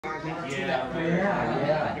See,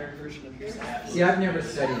 I've never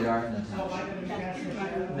studied art in the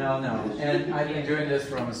township. No. And I've been doing this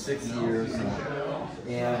for almost 6 years.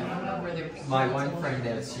 And my one friend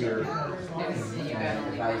that's here, if I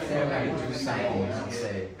say I'm going to do something, he'll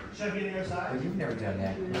say, well, you've never done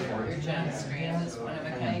that before. Jon Strand is one of a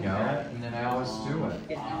kind. No, and then I always do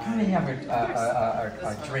it. Kind of have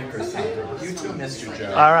a drink or something. You too, Mr.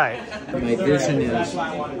 Joe. All right. My vision is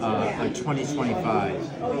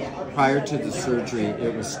 2025. Prior to the surgery,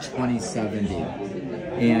 it was 2070.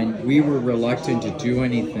 And we were reluctant to do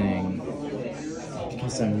anything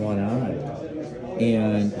because I'm one-eyed.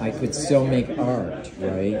 And I could still make art,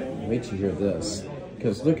 right? Wait to hear this.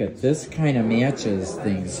 Because look at this, kind of matches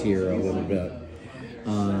things here a little bit.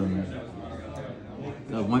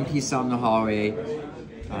 The one piece out in the hallway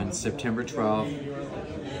on September 12th,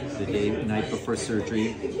 the night before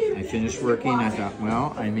surgery. I finished working. I thought,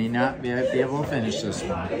 well, I may not be able to finish this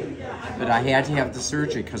one. But I had to have the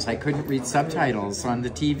surgery because I couldn't read subtitles on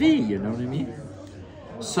the TV, you know what I mean?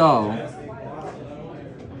 So,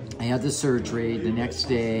 I had the surgery. The next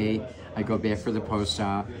day, I go back for the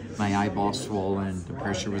post-op. My eyeball swollen. The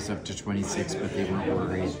pressure was up to 26, but they weren't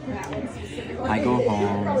worried. I go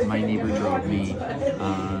home. My neighbor drove me.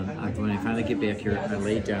 When I finally get back here, I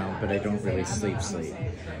lay down, but I don't really sleep.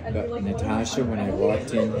 But Natasha, when I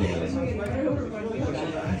walked in here,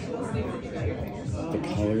 the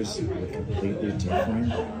colors were completely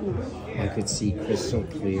different. I could see crystal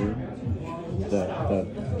clear. The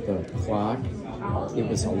clock, it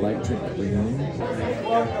was electric green.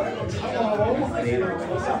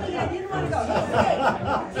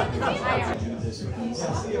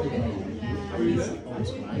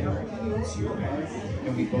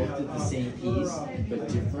 And we both did the same piece, but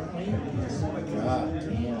differently. God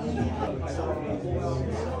damn.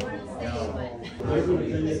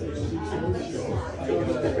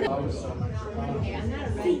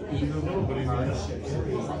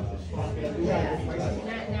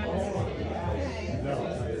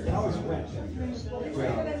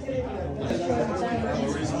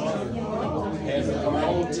 And our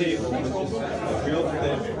old table, which is real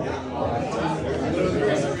thin.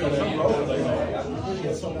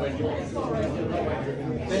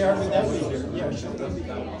 They are, that was here. Yeah, sure.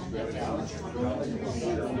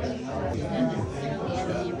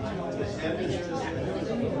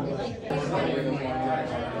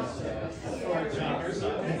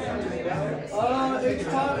 It's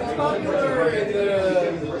popular in the...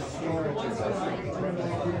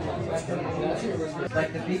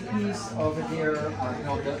 Like the big piece over there,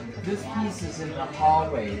 this piece is in the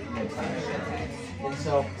hallway. And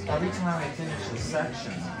so every time I finish a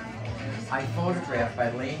section, I photograph by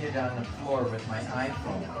laying it on the floor with my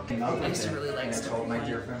iPhone. I used to really like I told my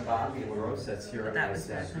dear friend Bobby LaRose that's here at that was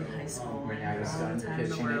back in high school. when I was done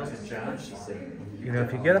pitching it to John, she said, You know,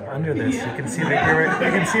 if you get up under this, you can see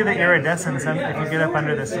the iridescence. And if you get up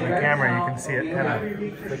under this in the camera, you can see it kind of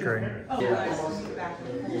flickering.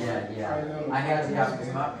 Yeah. I had to have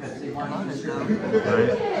them up because they wanted to know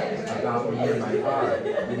about me and my art,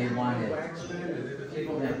 and they wanted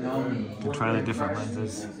people that know me. You can try the different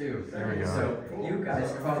lenses. There we go. So you guys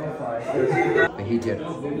qualify. But he did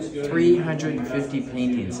 350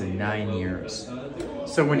 paintings in 9 years.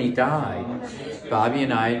 So when he died, Bobby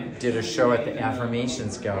and I did a show at the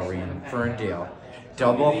Affirmations Gallery in Ferndale.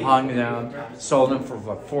 Double hung them, sold them for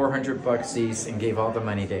about $400 each, and gave all the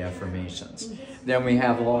money to Affirmations. Then we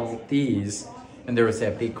have all these, and there was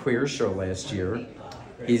that big queer show last year.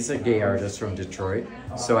 He's a gay artist from Detroit.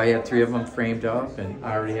 So I had 3 of them framed up, and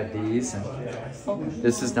I already had these. And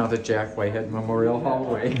this is now the Jack Whitehead Memorial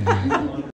Hallway.